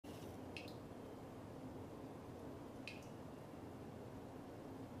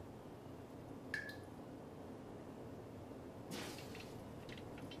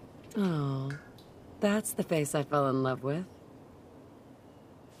Oh, that's the face I fell in love with.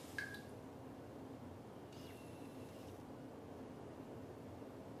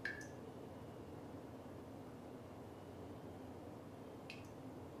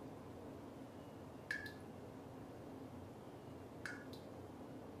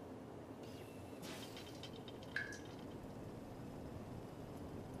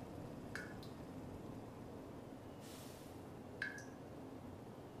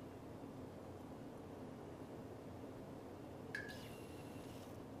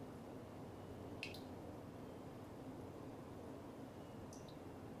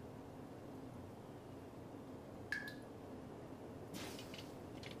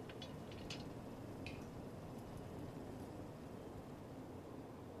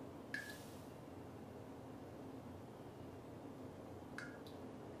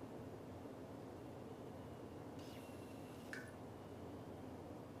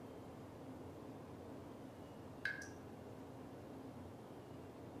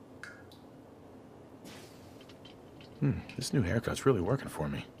 This new haircut's really working for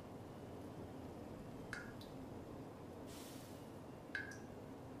me.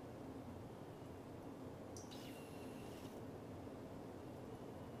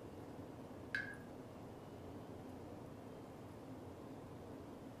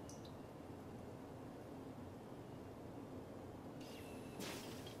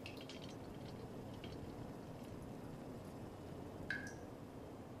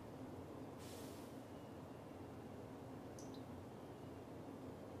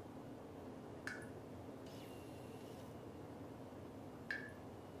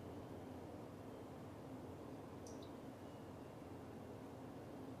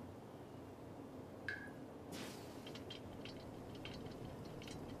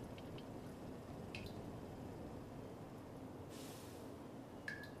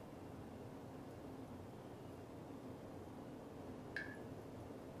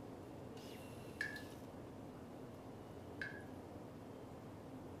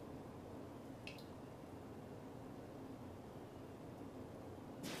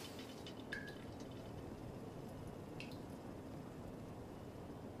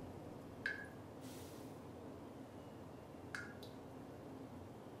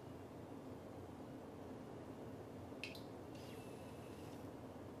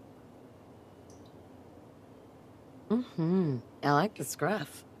 I like the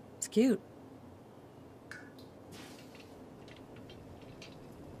scruff. It's cute.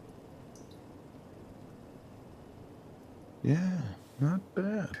 Yeah, not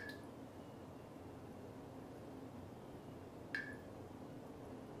bad.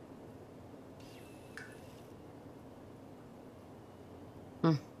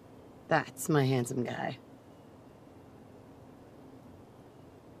 Hmm, that's my handsome guy.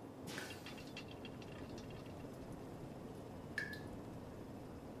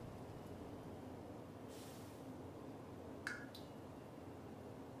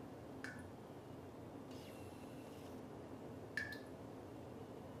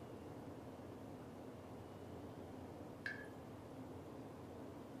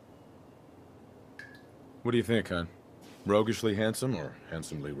 What do you think, hon? Roguishly handsome or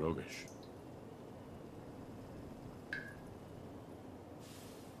handsomely roguish?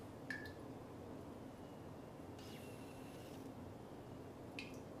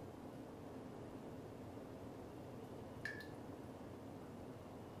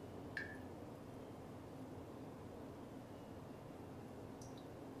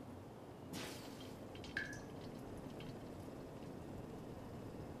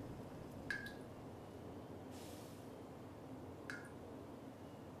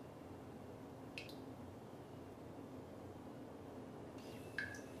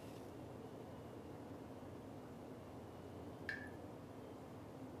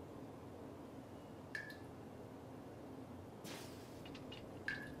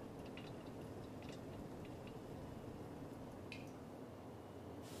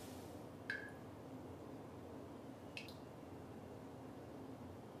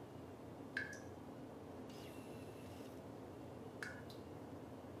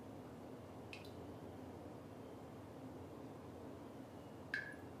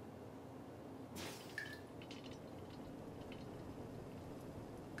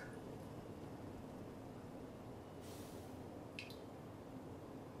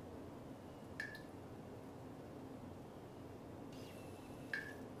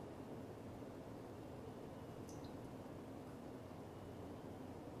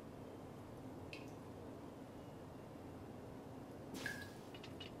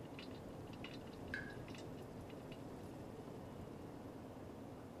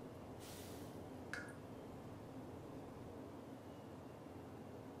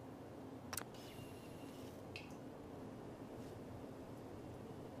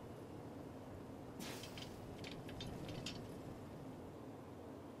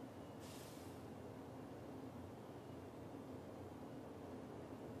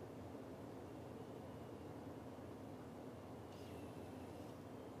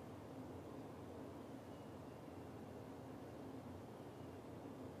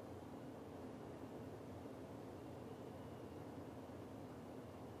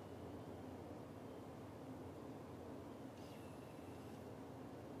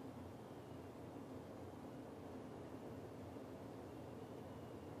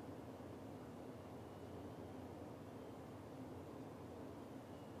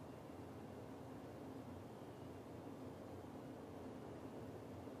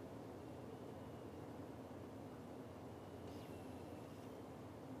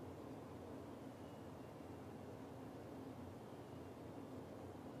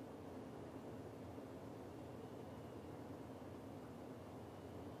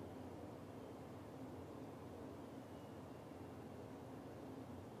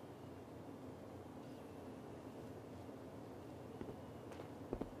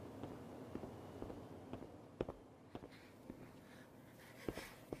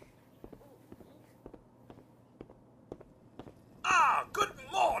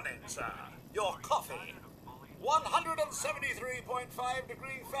 sir. Your coffee. 173.5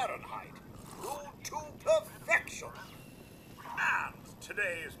 degrees Fahrenheit. Brewed to perfection. And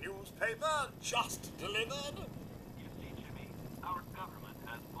today's newspaper just delivered. You see, Jimmy, our government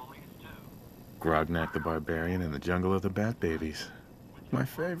has bullies too. Grognak the Barbarian in the Jungle of the Bat Babies. My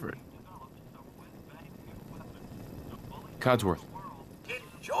favorite. Codsworth.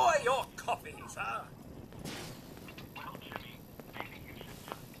 Enjoy your coffee, sir. Well, Jimmy, maybe you should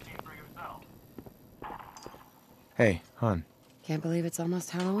just see for yourself. Hey, hon. Can't believe it's almost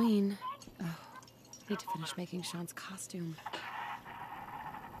Halloween. Oh, need to finish making Sean's costume.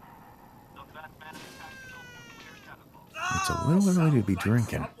 The Batman and Tactical Nuclear Catapult. It's a little early to be Sounds like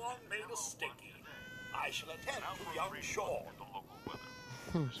drinking. Someone made a sticky. I shall attend to young Sean.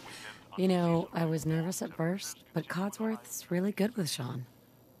 You know, I was nervous at first, but Codsworth's really good with Sean.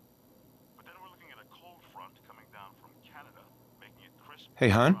 But then we're looking at a cold front coming down from Canada, making it crisp Hey,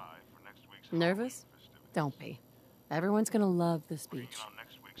 hon? dry for next week's Nervous? Halloween festivities. Don't be. Everyone's gonna love this Looking beach. on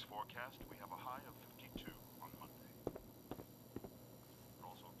next week's forecast, we have a high of 52 on Monday. But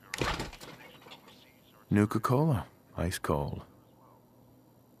also, if you're overseas or Nuka-Cola. Ice cold.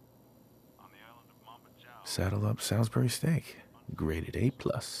 on the island of Mamba Jau, Saddle up Salisbury steak. Graded A+. but for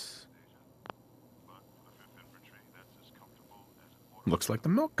the 5th Infantry, that's as comfortable as an order. Looks like the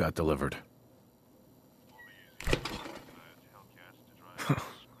milk got delivered. Will be easy for Hellcats to drive.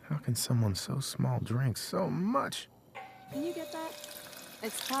 How can someone so small drink so much? Can you get that?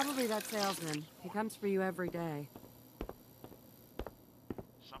 It's probably that salesman. He comes for you every day.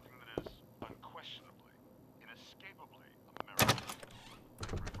 Something that is unquestionably, inescapably American.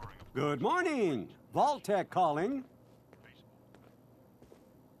 Referring, of Good morning. Vaultec calling.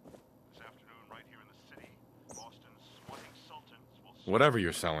 This afternoon, right here in the city, Boston's sweating sultans will Whatever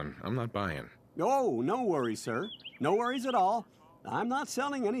you're selling, I'm not buying. Oh, no worries, sir. No worries at all. I'm not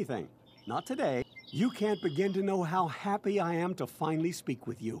selling anything. Not today. You can't begin to know how happy I am to finally speak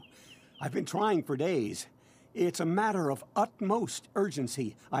with you. I've been trying for days. It's a matter of utmost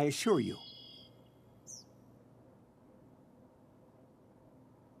urgency, I assure you.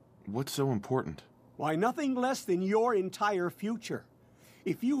 What's so important? Why, nothing less than your entire future.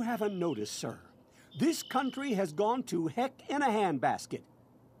 If you haven't noticed, sir, this country has gone to heck in a handbasket.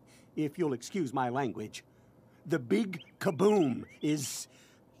 If you'll excuse my language. The big kaboom is...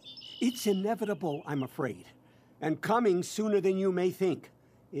 It's inevitable, I'm afraid, and coming sooner than you may think,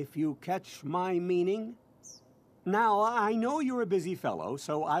 if you catch my meaning. Now, I know you're a busy fellow,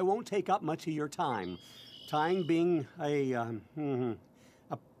 so I won't take up much of your time. Time being a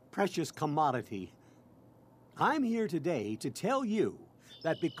precious commodity. I'm here today to tell you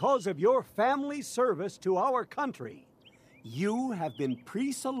that because of your family service to our country, you have been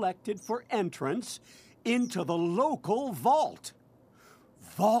pre-selected for entrance into the local vault.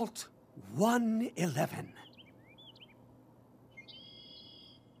 Vault 111.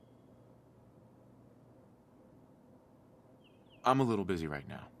 I'm a little busy right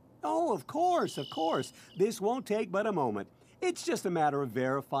now. Oh, of course, of course. This won't take but a moment. It's just a matter of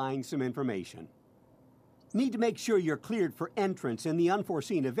verifying some information. Need to make sure you're cleared for entrance in the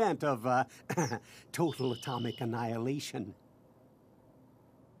unforeseen event of, total atomic annihilation.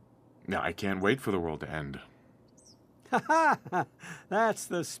 Now, I can't wait for the world to end. Ha ha! That's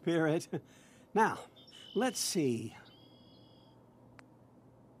the spirit. Now, let's see.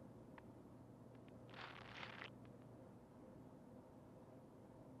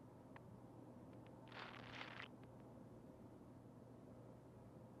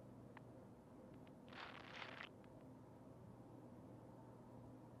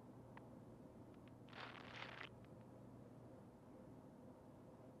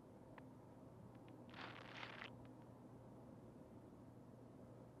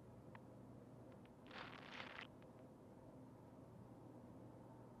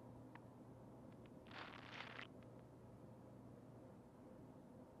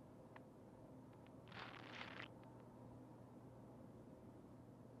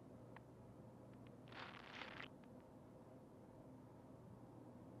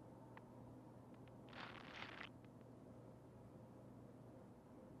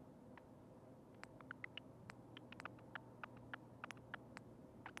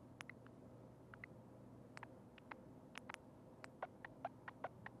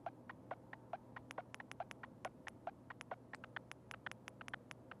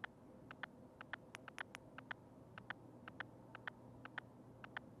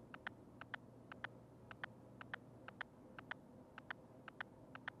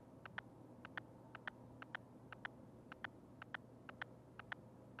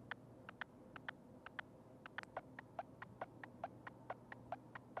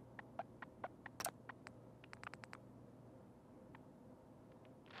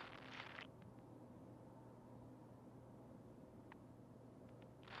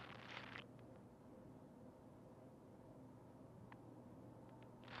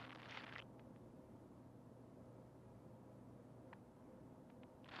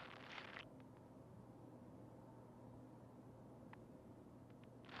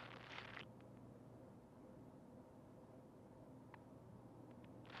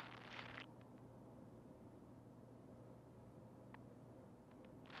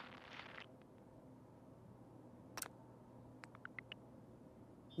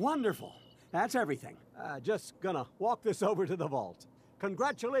 Wonderful. That's everything. Just gonna walk this over to the vault.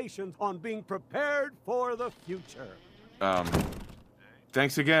 Congratulations on being prepared for the future.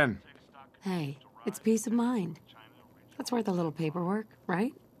 Thanks again. Hey, it's peace of mind. That's worth a little paperwork,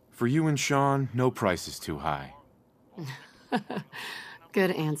 right? For you and Sean, no price is too high.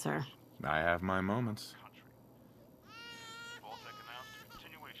 Good answer. I have my moments. Vault-Tec announced a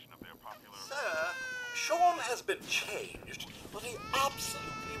continuation of their popular... Sir, Sean has been changed, but he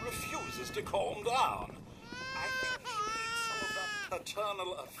absolutely refuses to calm down. I think he needs some of that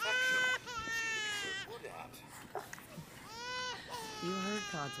paternal affection you seem to be so good at. You heard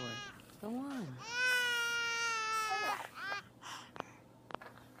Codsworth. Go on.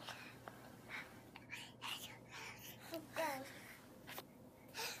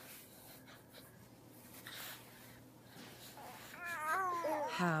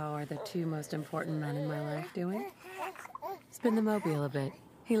 How are the two most important men in my life doing? Spin the mobile a bit.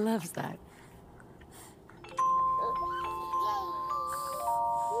 He loves that.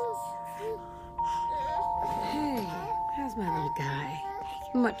 Hey, how's my little guy?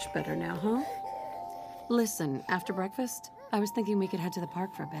 Much better now, huh? Listen, after breakfast, I was thinking we could head to the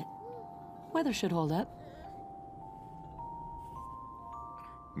park for a bit. Weather should hold up.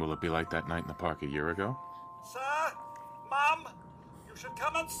 Will it be like that night in the park a year ago? Sir, Mum, you should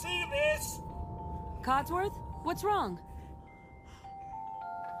come and see this. Codsworth, what's wrong?